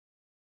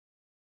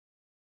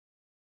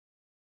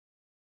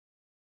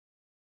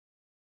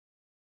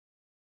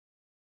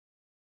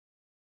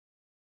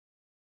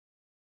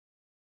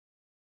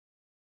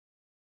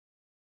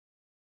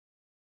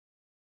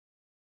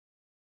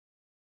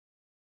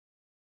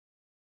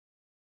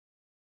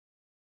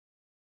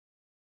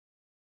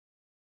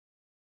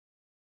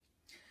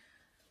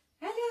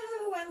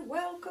and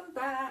welcome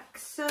back.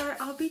 So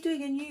I'll be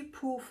doing a new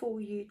pour for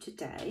you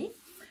today.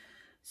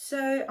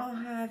 So I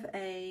have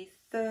a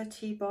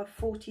 30 by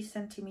 40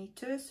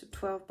 centimeters, so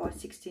 12 by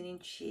 16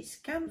 inches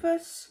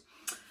canvas.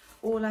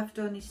 All I've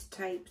done is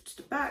taped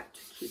the back to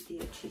keep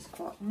the edges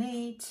quite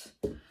neat.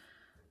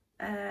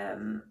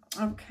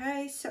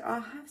 Okay, so I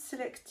have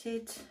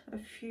selected a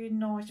few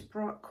nice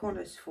bright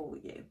colours for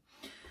you.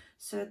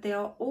 So they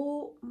are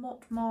all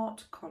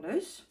matte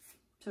colours.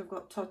 So I've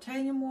got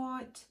titanium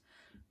white,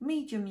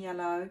 medium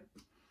yellow.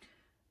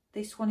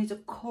 This one is a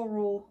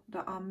coral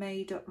that I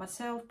made up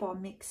myself by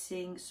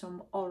mixing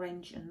some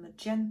orange and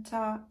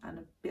magenta and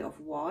a bit of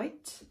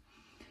white.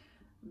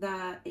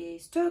 That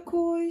is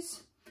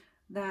turquoise.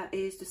 That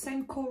is the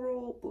same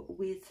coral but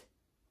with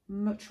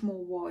much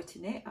more white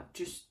in it. I've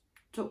just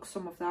took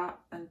some of that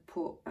and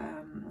put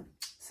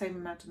same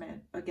amount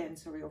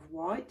of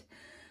white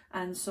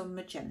and some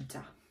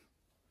magenta.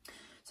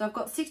 So I've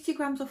got 60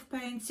 grams of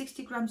paint,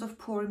 60 grams of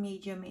pouring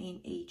medium in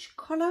each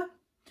colour.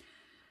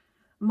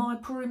 My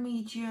pouring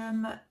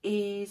medium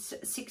is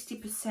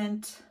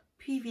 60%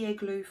 PVA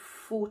glue,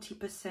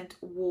 40%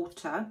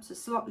 water, so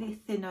slightly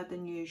thinner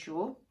than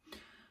usual.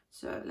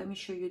 So let me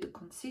show you the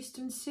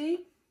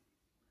consistency.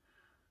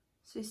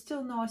 So it's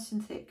still nice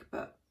and thick,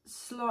 but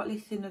slightly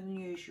thinner than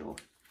usual,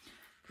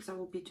 because I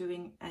will be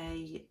doing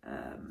a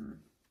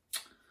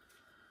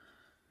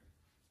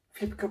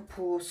flip cup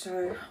pour,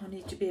 so I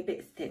need to be a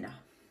bit thinner.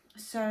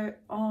 So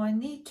I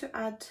need to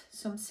add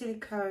some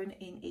silicone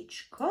in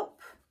each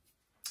cup.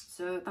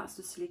 So that's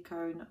the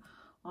silicone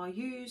I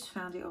use,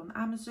 found it on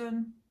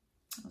Amazon.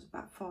 It was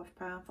about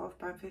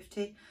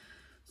 £5.50,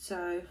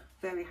 so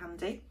very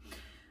handy.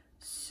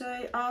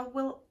 So I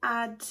will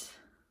add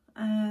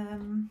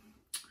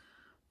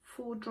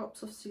 4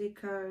 drops of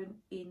silicone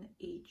in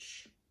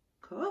each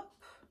cup.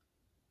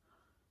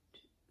 2,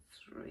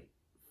 3,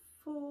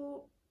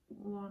 4.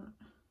 1,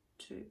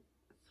 2,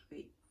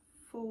 3,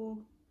 4.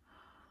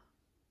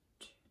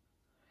 2, 3,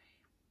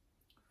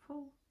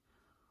 4.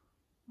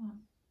 1,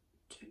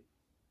 2,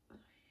 3,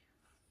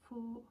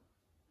 4.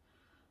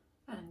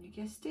 And you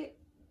guessed it,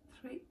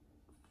 3,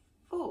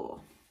 4.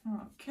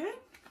 Okay.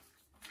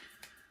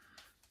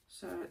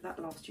 So that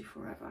lasts you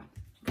forever,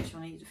 because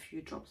you'll need a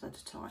few drops at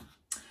a time.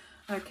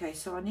 Okay,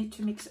 so I need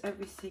to mix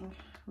everything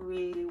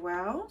really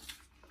well.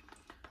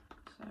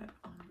 So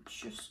I'm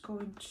just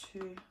going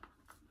to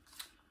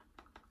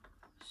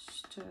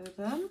stir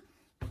them.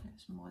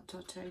 There's my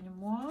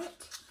titanium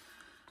white.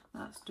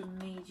 That's the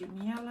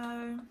medium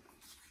yellow.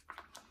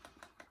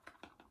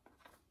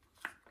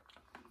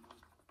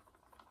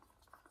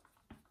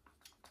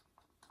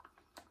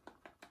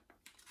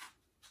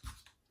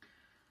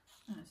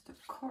 There's the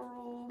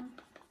coral.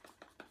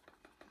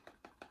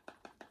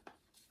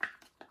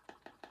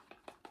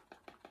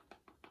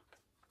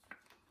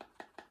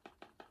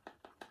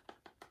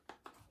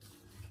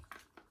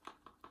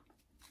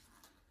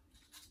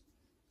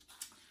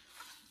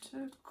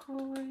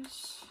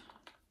 Turquoise.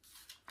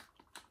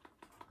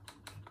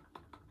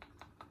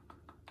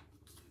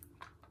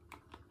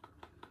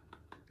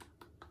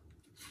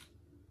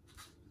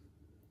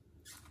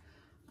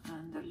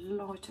 And the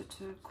lighter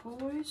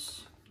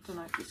turquoise. Don't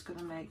know if it's going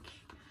to make,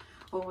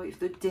 or if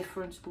the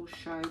difference will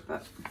show,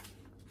 but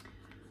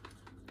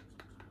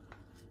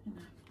you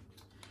know,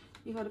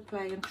 you got to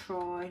play and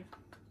try.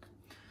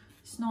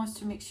 It's nice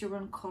to mix your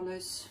own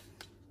colours.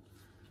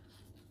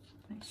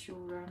 Makes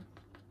your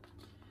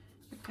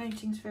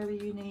painting's very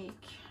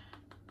unique.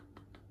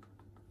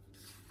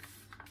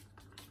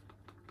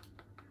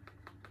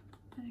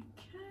 Okay,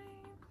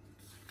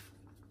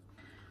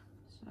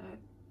 so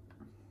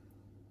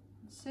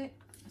that's it.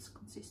 That's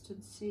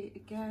consistency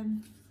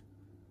again.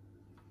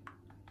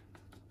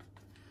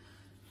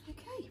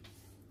 Okay,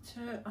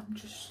 so I'm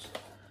just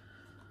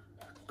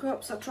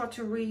cups. I try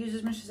to reuse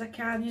as much as I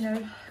can, you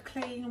know,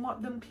 clean,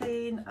 wipe them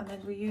clean and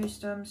then reuse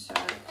them, so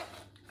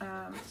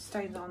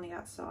stains on the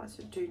outside,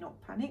 so do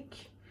not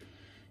panic.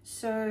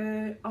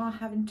 So I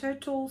have in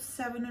total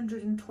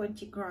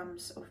 720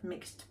 grams of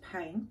mixed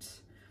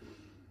paint.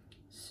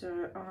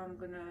 So I'm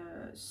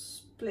gonna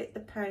split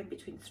the paint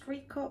between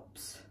 3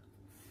 cups.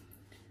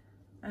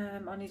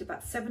 I need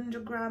about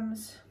 700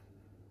 grams.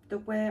 The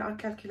way I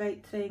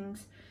calculate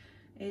things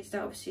is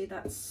that obviously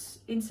that's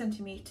in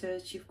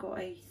centimeters. You've got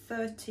a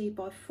 30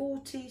 by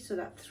 40, so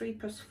that 3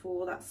 plus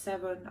 4, that's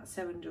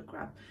 700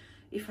 grams.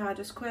 If I had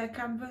a square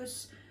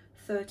canvas,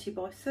 30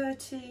 by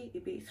 30,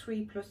 it'd be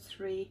 3 plus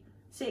 3,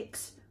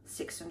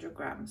 600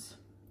 grams,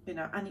 you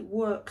know, and it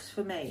works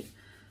for me.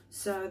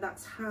 So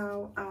that's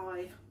how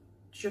I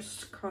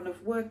just kind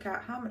of work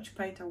out how much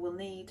paint I will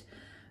need,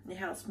 and it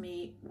helps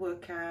me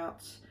work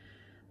out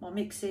my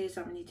mixes,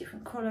 how many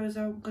different colors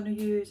I'm going to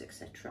use,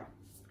 etc.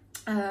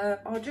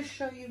 I'll just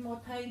show you my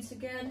paints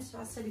again. So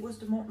I said it was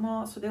the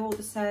matte, so they're all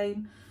the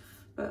same,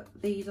 but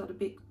these are the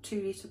big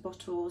 2-litre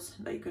bottles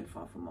that you can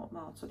find from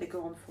matte, so they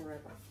go on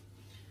forever.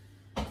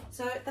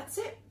 So that's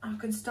it, I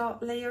can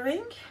start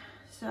layering.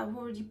 So I've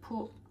already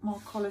put my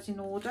colours in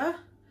order.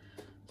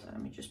 So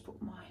let me just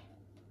put my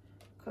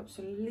cups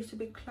a little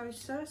bit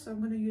closer. So I'm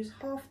going to use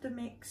half the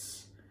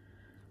mix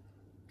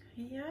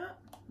here,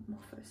 my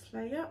first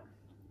layer,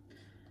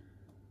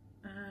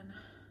 and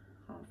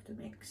half the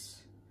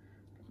mix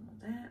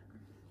there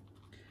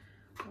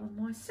on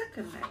my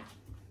second layer.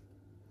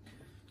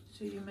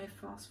 So you may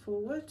fast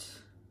forward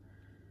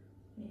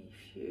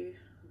if you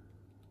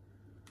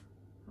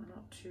are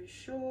not too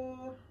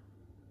sure,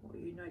 or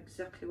you know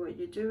exactly what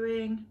you're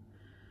doing,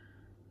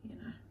 you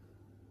know.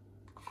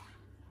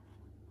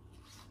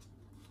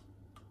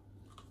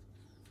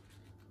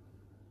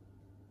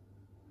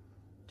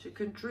 So you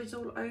can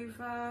drizzle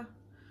over,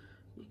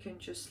 you can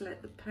just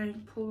let the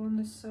paint pour on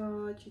the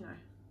side, you know.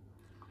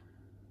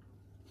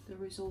 The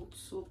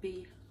results will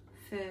be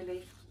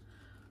fairly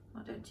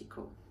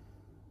identical.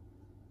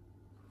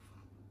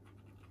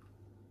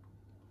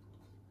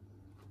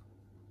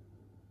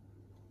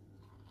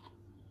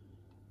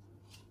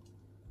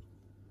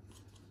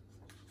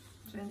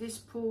 So in this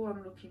pour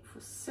I'm looking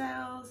for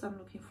cells, I'm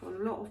looking for a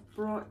lot of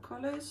bright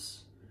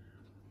colours.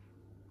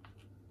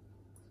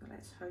 So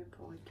let's hope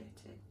I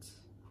get it.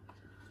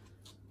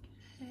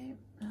 Okay,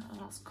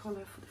 the last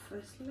colour for the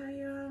first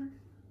layer,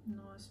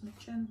 nice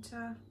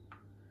magenta.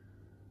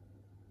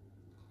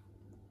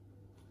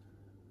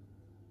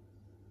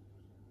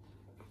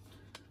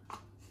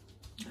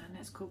 And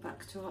let's go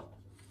back to our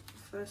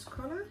first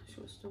colour, which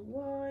was the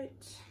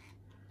white.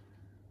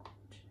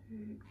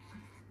 2,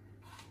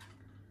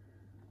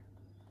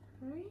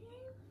 3.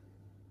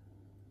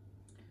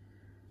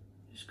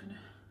 Just gonna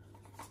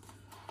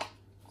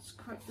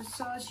scrape the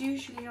sides.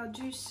 Usually I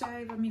do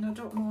save, I mean, I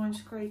don't mind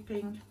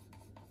scraping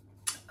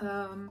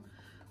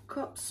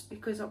cups,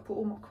 because I put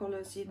all my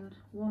colours in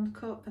one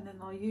cup and then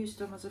I use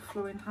them as a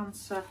flow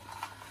enhancer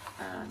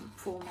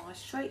for my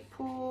straight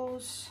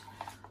pours.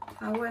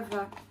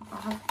 However, I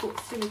have put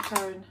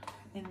silicone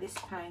in this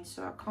paint,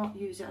 so I can't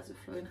use it as a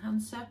flow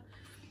enhancer,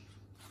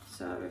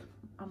 so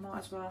I might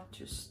as well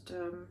just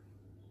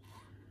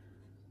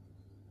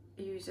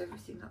use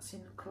everything that's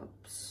in the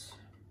cups.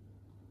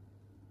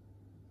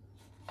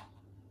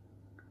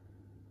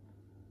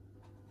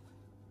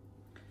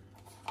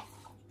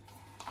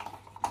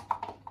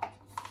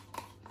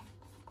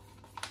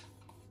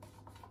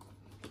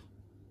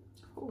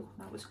 Oh,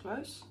 that was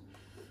close.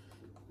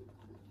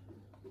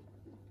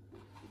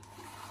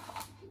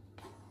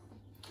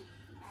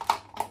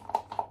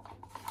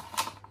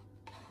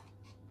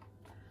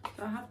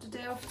 I have the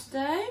day off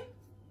today,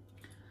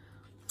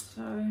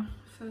 so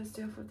first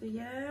day off of the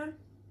year.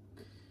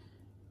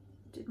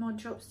 Did my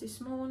jobs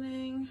this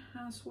morning,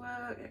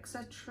 housework,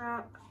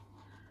 etc.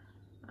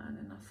 And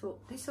then I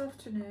thought this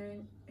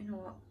afternoon, you know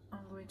what, I'm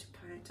going to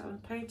paint. I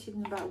haven't painted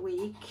in about a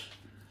week.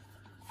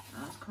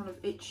 I was kind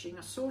of itching.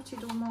 I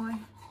sorted all my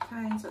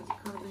paints. I did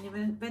kind of an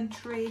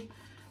inventory,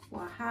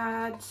 what I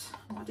had,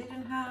 what I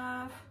didn't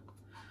have,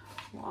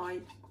 what I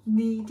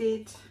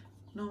needed,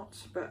 not,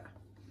 but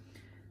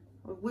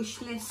a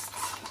wish list.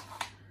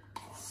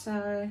 So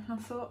I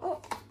thought,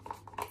 oh,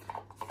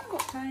 I've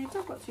got paint,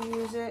 I've got to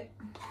use it.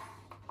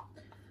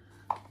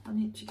 I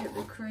need to get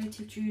the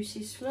creative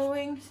juices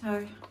flowing,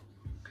 so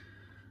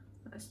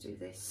let's do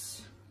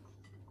this.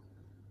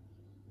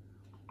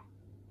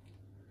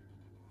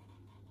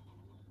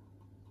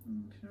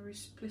 I'm going to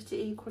split it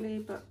equally,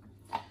 but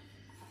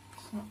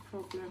it's not a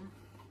problem.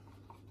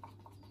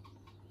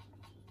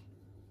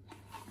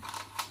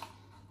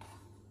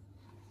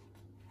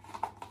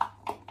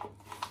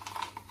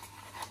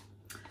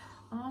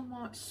 I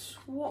might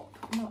swap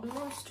my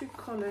last two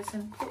colours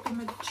and put the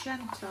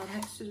magenta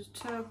next to the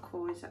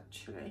turquoise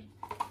actually.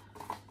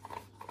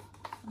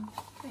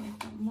 I think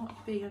that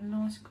might be a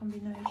nice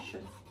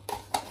combination.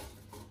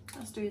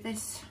 Let's do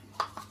this.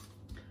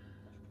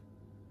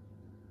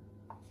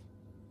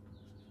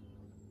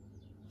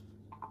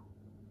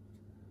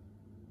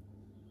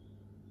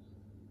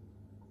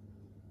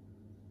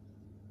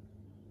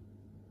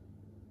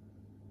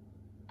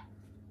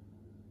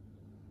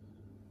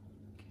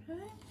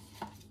 Okay.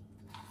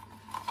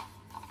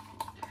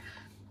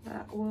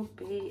 That will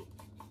be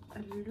a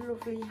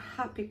lovely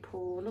happy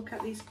pour. Look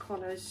at these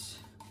colours.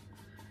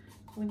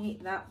 We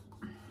need that.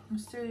 I'm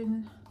still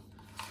in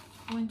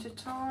winter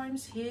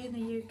times here in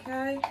the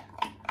UK.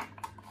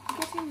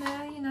 Getting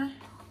there, you know.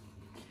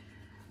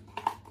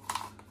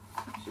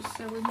 Let's just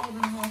say we're more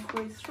than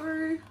halfway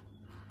through.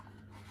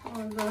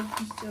 However,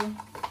 it's still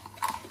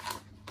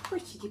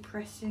pretty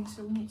depressing,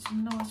 so we need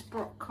some nice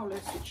bright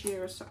colours to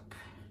cheer us up.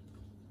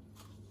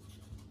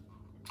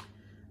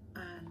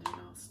 And the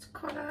last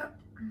colour,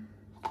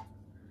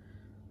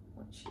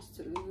 which is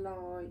the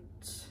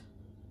light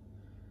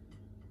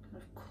kind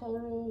of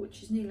coral,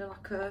 which is nearly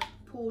like a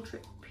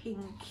portrait pink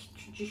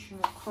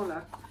traditional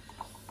colour.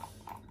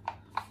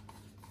 I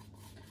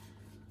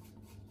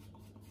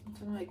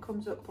don't know, it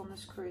comes up on the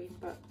screen,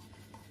 but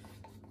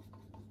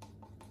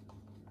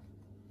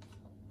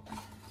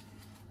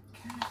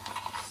okay,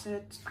 I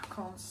said I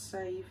can't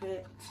save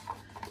it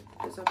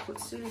because I put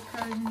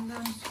silicone in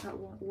them, so that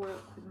won't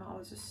work with my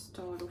other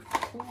style of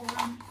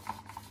pouring.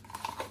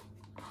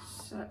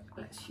 So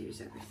let's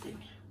use everything.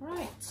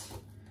 Right,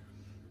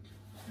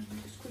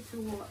 and just quickly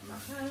wipe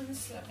my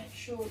hands, let me make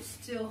sure it's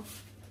still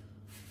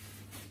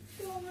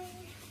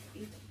boring.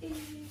 It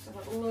is.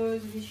 I've had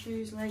loads of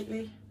issues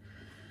lately.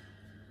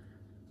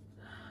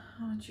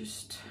 I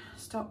just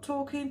start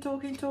talking,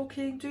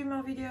 do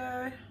my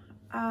video,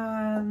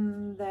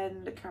 and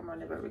then the camera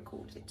never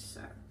records it.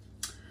 So,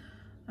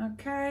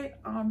 okay,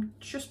 I'm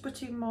just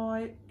putting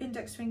my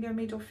index finger,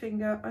 middle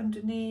finger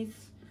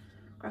underneath,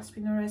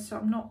 grasping the rest, so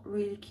I'm not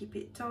really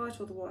keeping it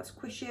tight, otherwise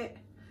squish it,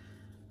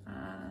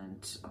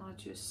 and I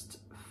just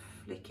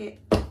flick it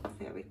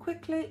very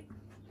quickly,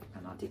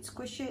 and I did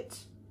squish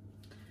it.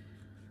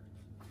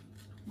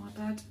 My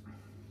bad.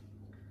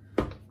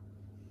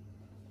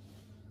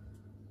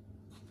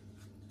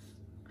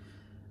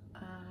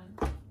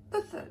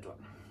 The third one.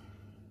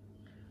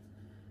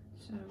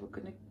 So we're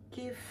going to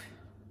give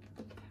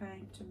the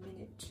paint a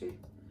minute to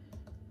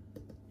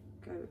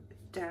go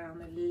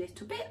down a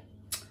little bit.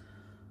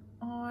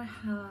 I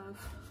have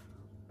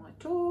my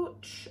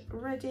torch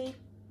ready,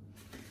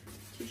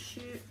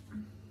 tissue,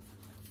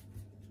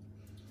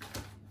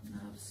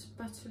 now a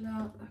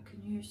spatula I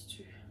can use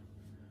to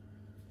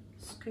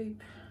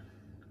scoop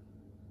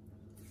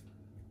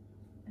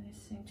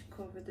anything to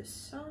cover the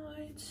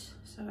sides.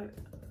 So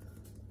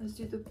let's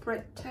do the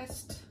bread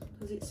test.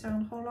 Does it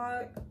sound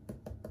hollow?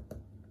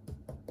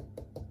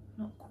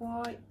 Not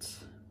quite.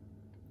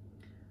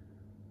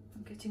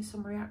 I'm getting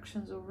some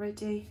reactions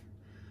already.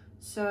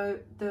 So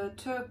the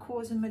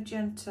turquoise and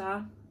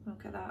magenta,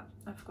 look at that.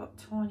 I've got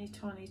tiny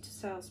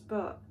cells,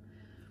 but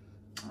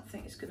I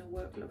think it's going to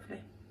work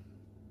lovely.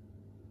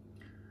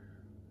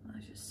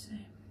 Let's just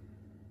see.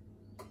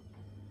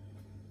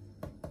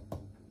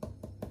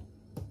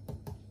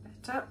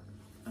 Better.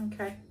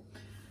 Okay.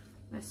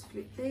 Let's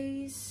flip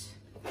these.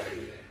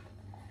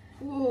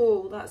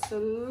 Oh, that's a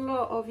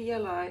lot of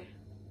yellow.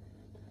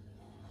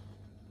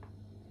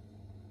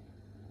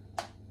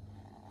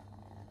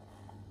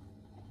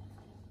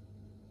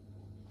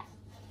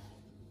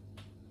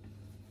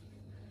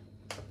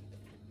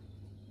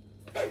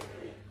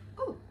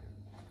 Oh.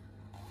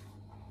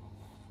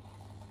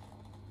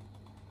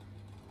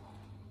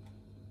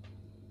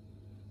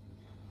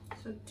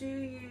 So do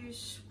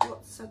use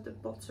what's at the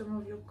bottom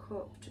of your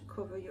cup to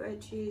cover your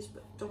edges,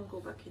 but don't go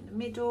back in the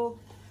middle.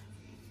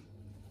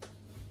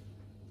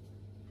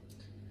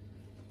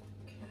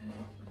 Okay,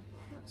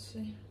 let's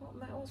see,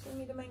 what's going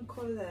to be the main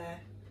colour there?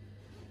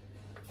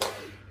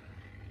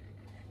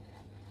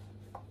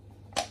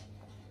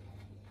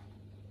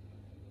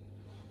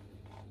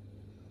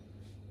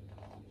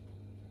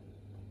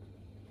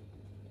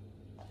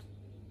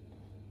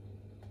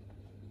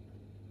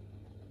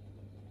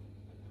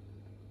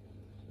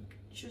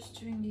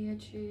 Just doing the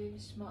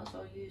edges, might as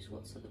well use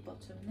what's at the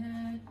bottom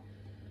there.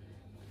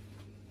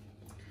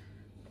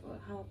 Will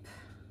help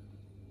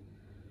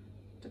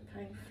the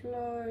paint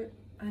flow,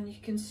 and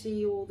you can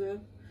see all the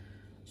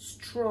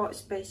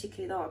stripes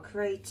basically that are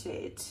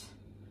created.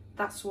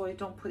 That's why you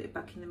don't put it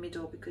back in the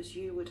middle, because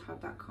you would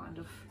have that kind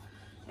of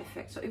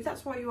effect. So if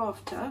that's what you're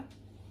after,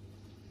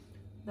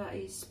 that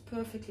is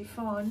perfectly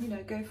fine, you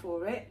know, go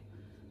for it,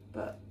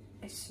 but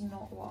it's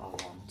not what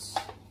I want.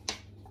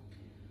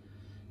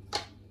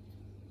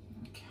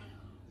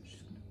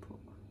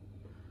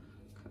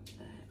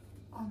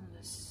 On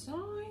the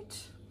side.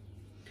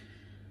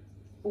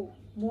 Oh,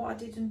 what I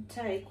didn't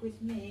take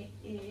with me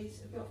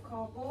is a bit of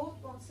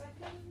cardboard. 1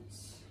 second.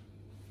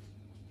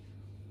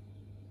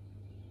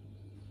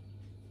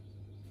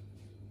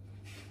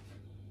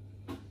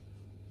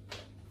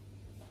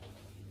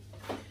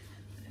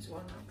 There's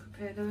one I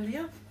prepared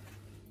earlier.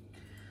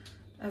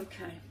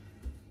 Okay,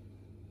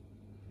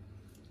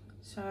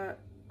 so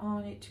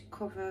I need to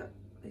cover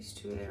these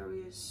two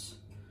areas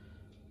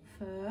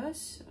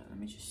first. So let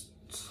me just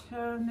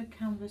turn the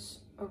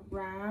canvas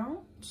around.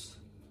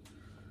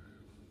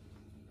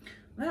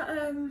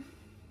 That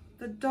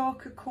the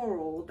darker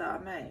coral that I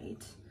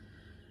made,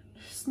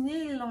 it's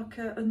nearly like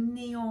a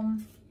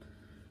neon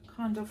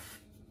kind of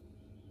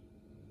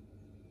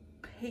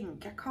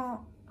pink. I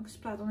can't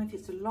explain. I don't know if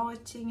it's the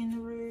lighting in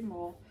the room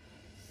or,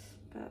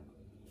 but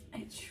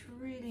it's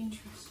really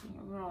interesting.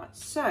 Right,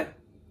 so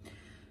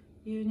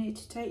you need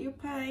to take your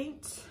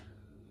paint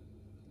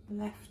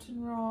left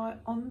and right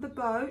on the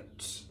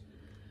boat.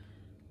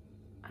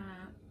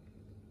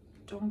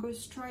 Don't go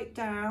straight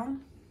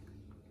down.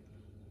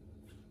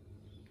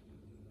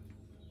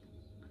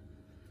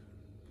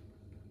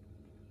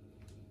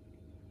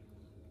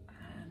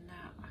 And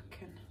now I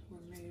can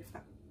remove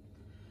that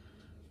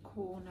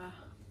corner,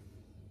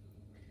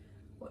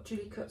 what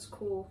Julie Cuts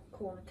call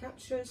corner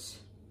captures.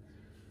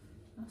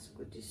 That's a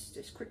good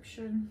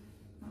description.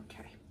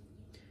 Okay,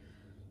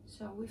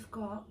 so we've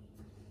got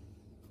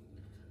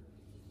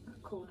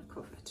that corner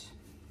covered.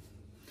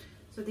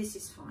 So this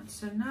is fine.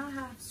 So now I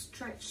have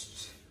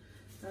stretched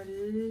a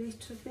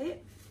little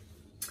bit.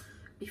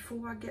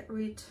 Before I get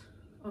rid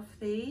of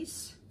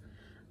these,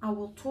 I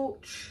will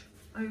torch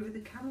over the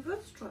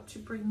canvas, try to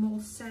bring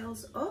more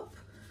cells up.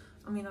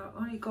 I mean, I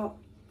only got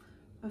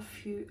a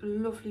few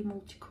lovely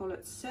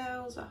multicolored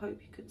cells. I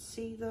hope you could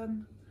see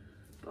them,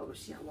 but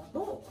obviously I want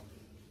more.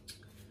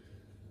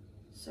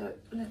 So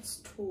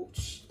let's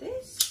torch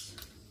this.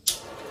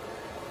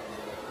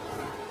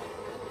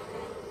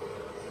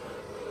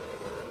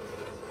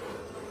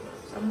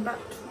 So I'm about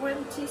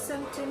 20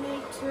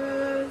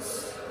 centimeters.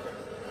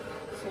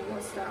 So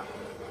what's that?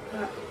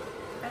 About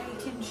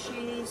 8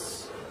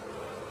 inches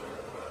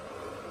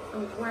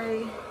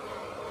away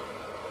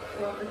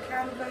from the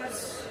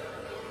canvas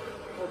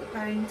or the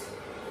paint.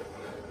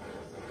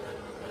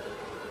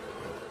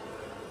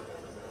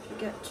 If you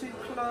get too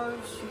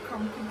close, you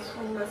can't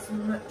control as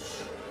much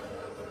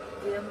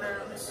the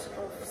amount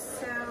of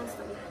cells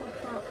that will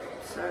pop up.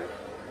 So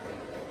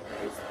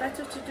it's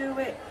better to do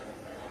it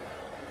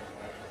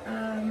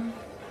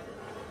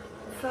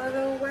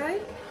further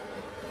away,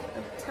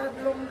 a tad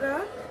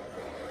longer,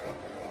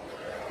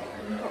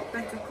 and you've got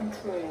better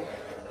control.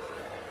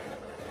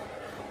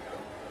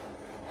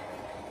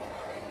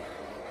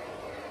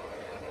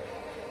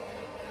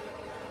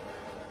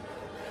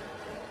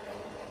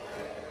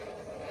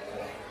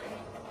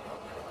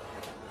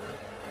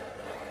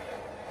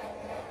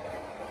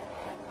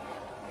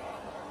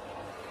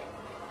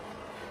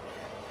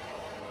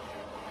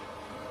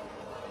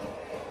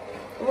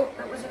 Oh,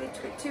 that was a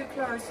little bit too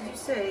close, did you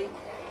see?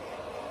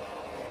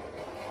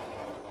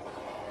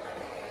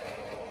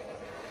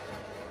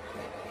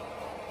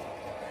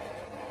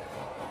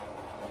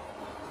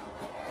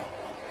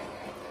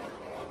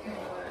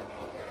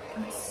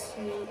 Let's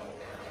see.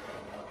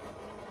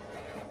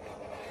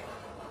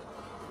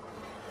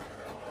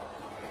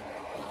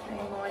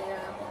 My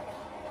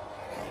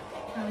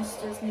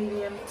canister's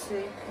nearly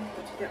empty. I've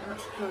got to get much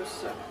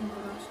closer. I'm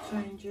going to have to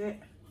change it.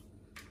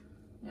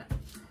 Yeah.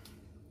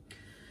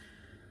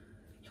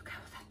 Look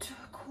how that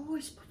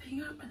turquoise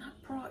popping up and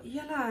that bright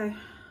yellow.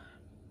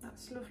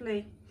 That's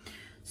lovely.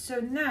 So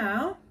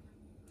now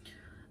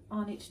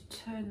I need to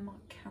turn my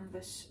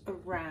canvas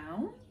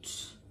around,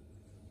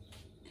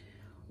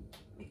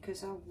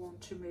 because I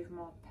want to move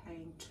my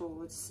paint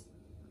towards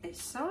this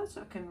side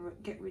so I can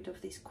get rid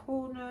of these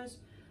corners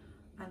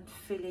and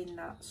fill in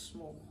that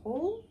small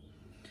hole.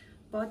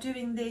 By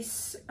doing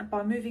this,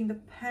 by moving the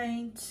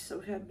paint, so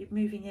we're going to be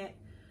moving it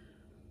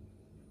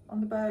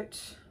on the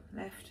boat,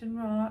 left and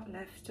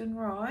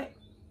right,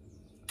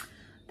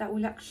 that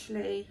will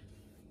actually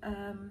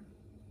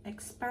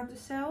expand the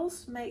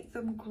cells, make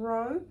them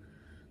grow,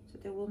 so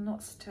they will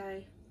not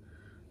stay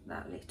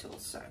that little.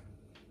 So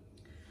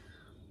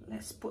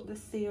let's put the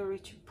theory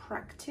to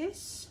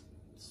practice.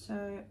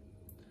 So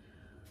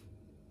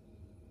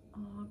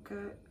I'll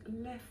go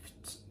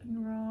left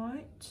and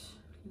right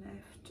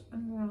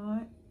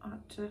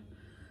at a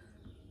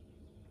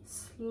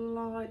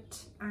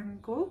slight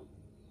angle.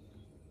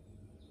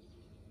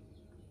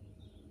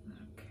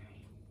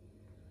 Okay.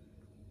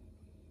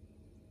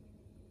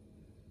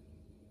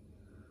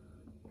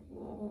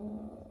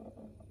 Oh.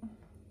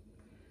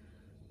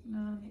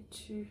 Now I need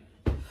to.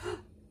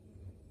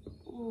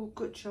 Oh,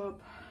 good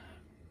job.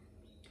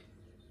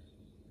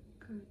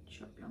 Good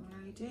job, young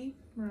lady.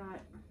 Right.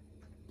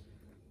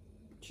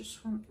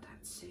 Just want,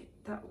 that's it.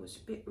 That was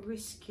a bit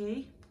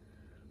risky.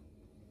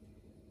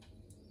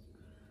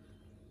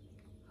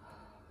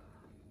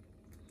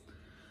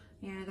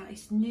 Yeah, that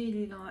is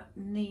nearly like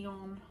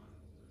neon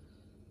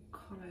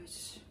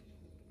colours.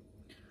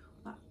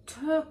 That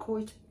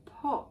turquoise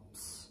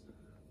pops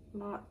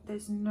like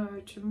there's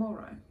no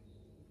tomorrow.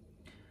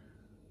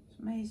 It's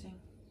amazing.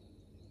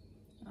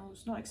 I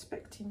was not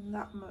expecting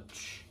that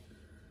much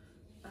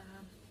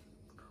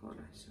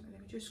colour. So let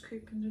me just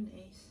creep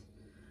underneath,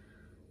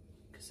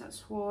 because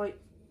that's why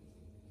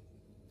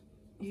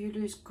you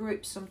lose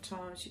grip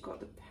sometimes. You've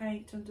got the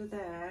paint under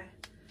there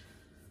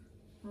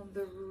on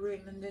the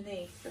rim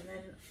underneath, and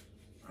then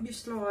you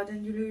slide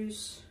and you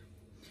lose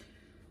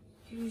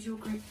your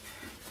grip.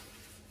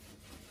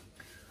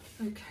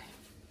 Okay,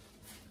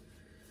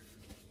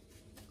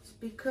 it's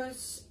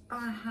because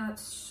I had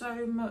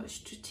so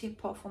much to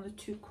tip off on the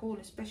two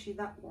corners, especially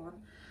that one.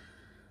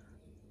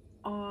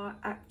 I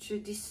actually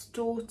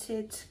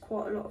distorted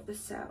quite a lot of the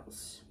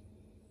cells,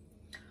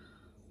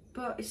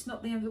 but it's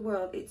not the end of the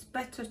world. It's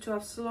better to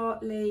have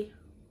slightly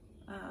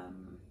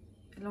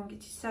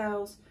elongated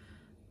cells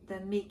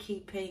than me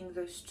keeping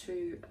those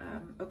two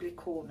ugly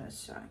corners.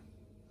 So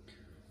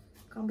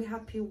can't be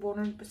happy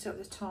 100% of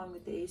the time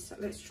with these. So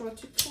let's try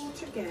to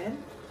torch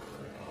again.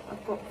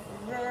 I've got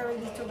very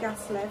little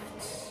gas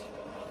left,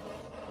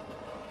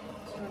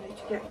 so I need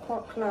to get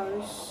quite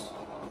close.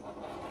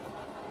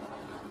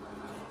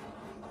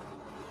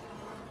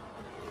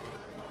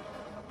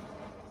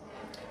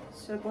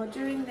 So by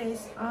doing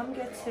this, I'm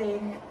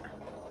getting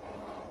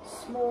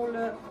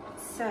smaller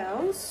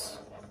cells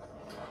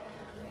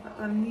that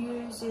I'm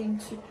using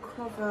to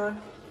cover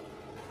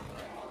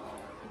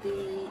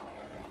the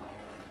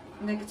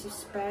negative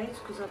space,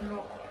 because I'm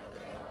not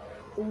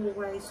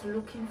always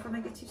looking for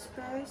negative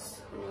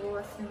space. Oh,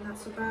 I think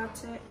that's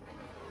about it.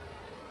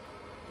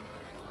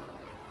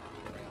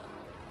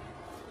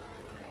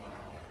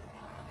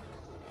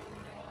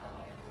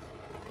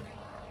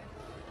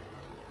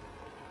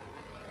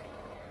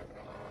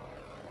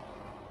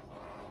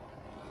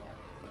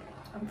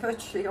 I'm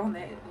virtually on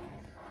it.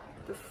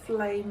 The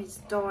flame is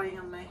dying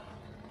on me.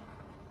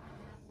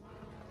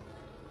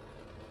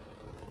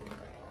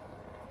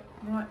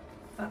 Right,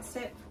 that's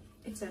it,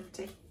 it's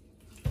empty.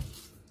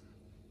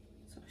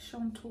 So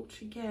shine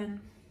torch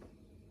again.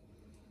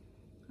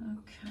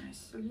 Okay,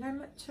 so let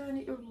me turn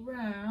it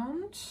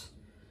around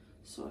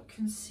so I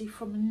can see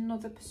from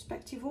another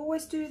perspective.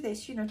 Always do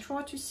this, you know,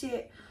 try to see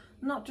it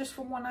not just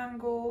from one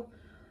angle,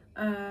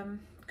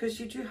 because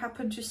you do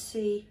happen to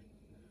see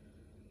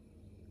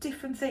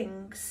different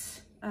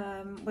things,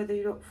 whether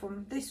you look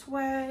from this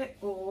way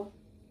or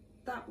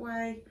that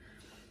way.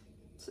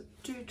 So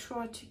do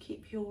try to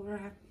keep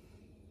your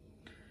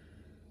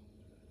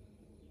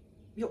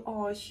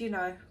eyes, you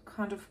know,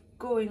 kind of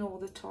going all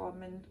the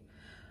time. And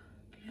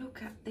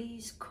look at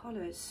these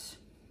colours.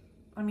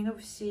 I mean,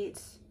 obviously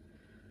it's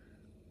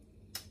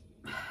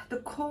the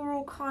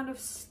coral kind of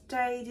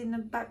stayed in the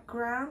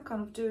background,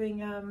 kind of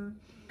doing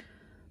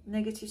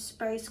negative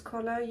space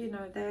colour, you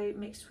know, they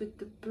mixed with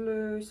the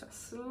blue, so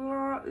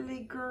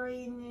slightly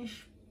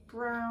greenish,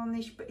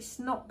 brownish, but it's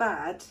not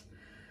bad.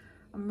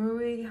 I'm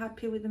really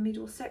happy with the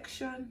middle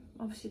section.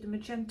 Obviously the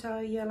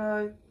magenta,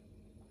 yellow,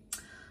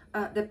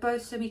 they're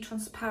both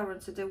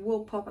semi-transparent, so they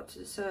will pop up to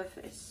the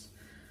surface.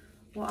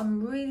 What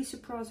I'm really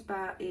surprised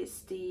about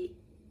is the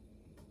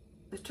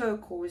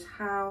turquoise,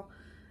 how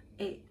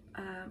it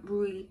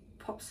really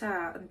pops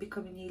out and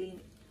becoming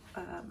nearly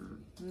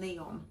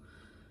neon.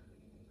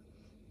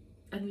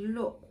 And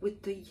look,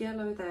 with the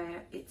yellow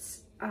there,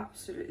 it's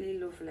absolutely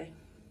lovely.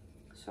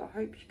 So I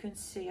hope you can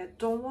see. I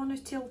don't want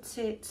to tilt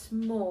it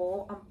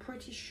more. I'm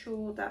pretty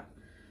sure that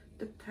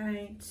the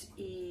paint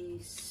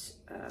is,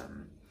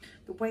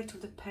 the weight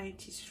of the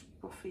paint is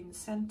roughly in the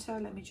center.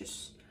 Let me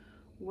just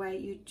wait.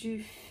 You do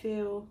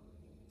feel,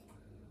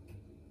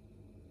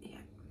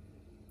 yeah,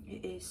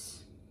 it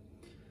is.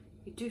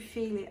 You do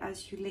feel it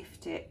as you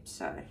lift it.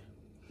 So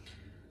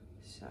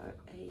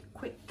a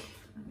quick,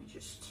 let me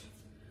just,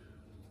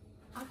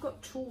 I've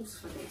got tools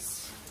for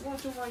this. Why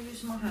do I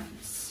use my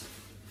hands?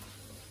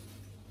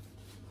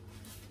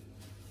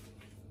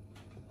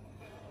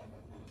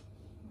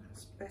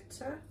 That's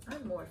better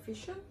and more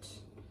efficient.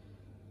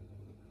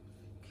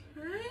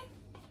 Okay.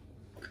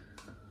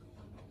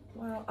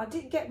 Well, I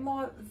did get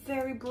my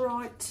very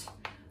bright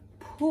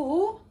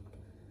pour.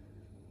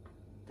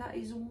 That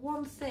is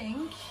one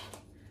thing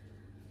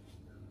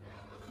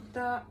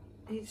that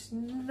is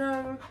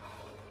no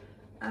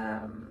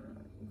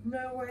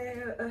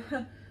way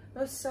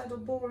a sad or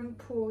boring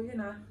pour, you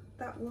know,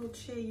 that will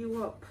cheer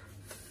you up.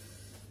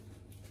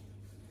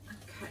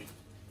 Okay,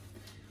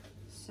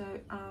 so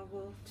I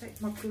will take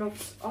my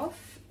gloves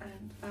off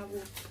and I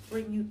will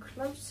bring you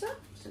closer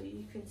so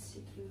you can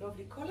see the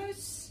lovely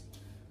colours.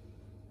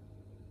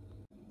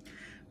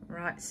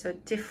 Right, so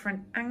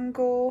different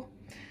angle.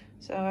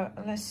 So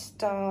let's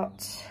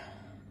start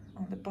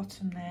on the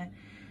bottom there.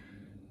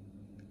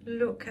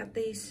 Look at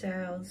these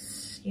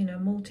cells, you know,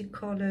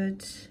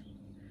 multicolored,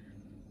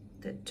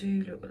 that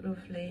do look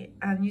lovely.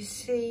 And you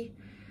see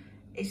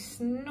it's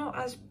not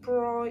as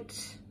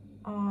bright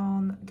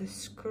on the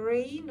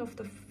screen of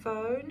the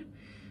phone,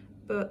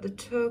 but the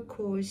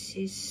turquoise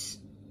is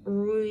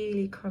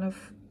really kind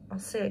of, I'll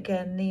say it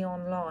again,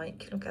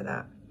 neon-like. Look at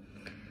that.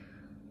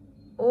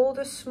 All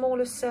the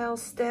smaller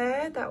cells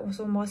there, that was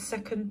on my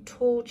second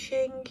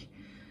torching.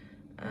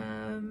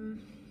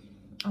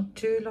 I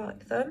do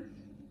like them.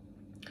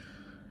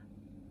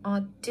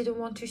 I didn't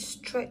want to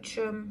stretch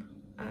them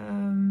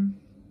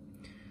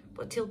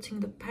by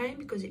tilting the paint,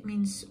 because it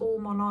means all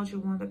my larger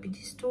ones have been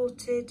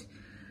distorted.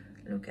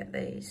 Look at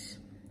these.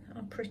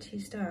 How pretty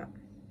is that?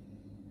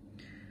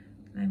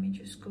 Let me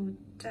just go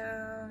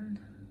down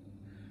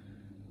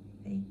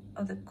the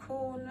other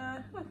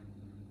corner. Oh,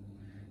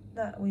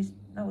 that was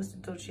the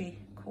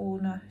dodgy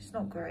corner. It's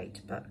not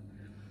great, but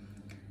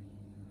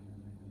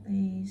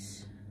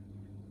these,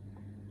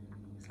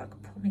 it's like a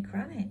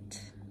pomegranate.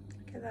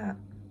 Look at that.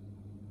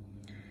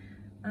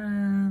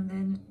 And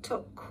then the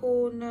top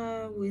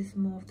corner with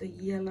more of the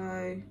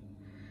yellow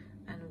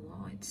and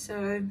white.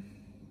 So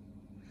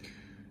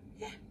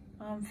yeah,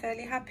 I'm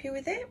fairly happy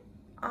with it.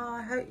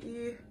 I hope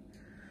you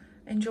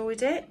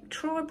enjoyed it.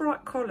 Try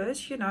bright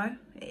colours, you know,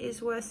 it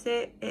is worth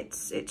it.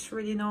 It's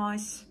really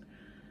nice.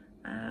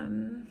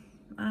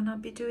 And I'll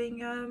be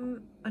doing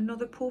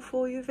another pour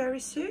for you very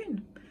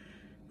soon.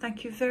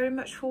 Thank you very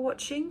much for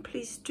watching.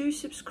 Please do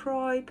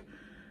subscribe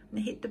and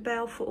hit the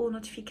bell for all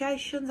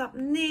notifications.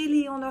 I'm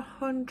nearly on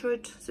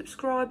 100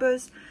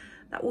 subscribers.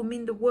 That will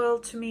mean the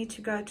world to me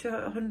to go to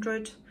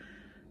 100.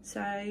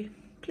 So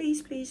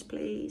please, please,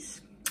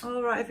 please.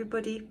 All right,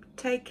 everybody,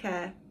 take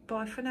care.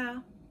 Bye for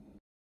now.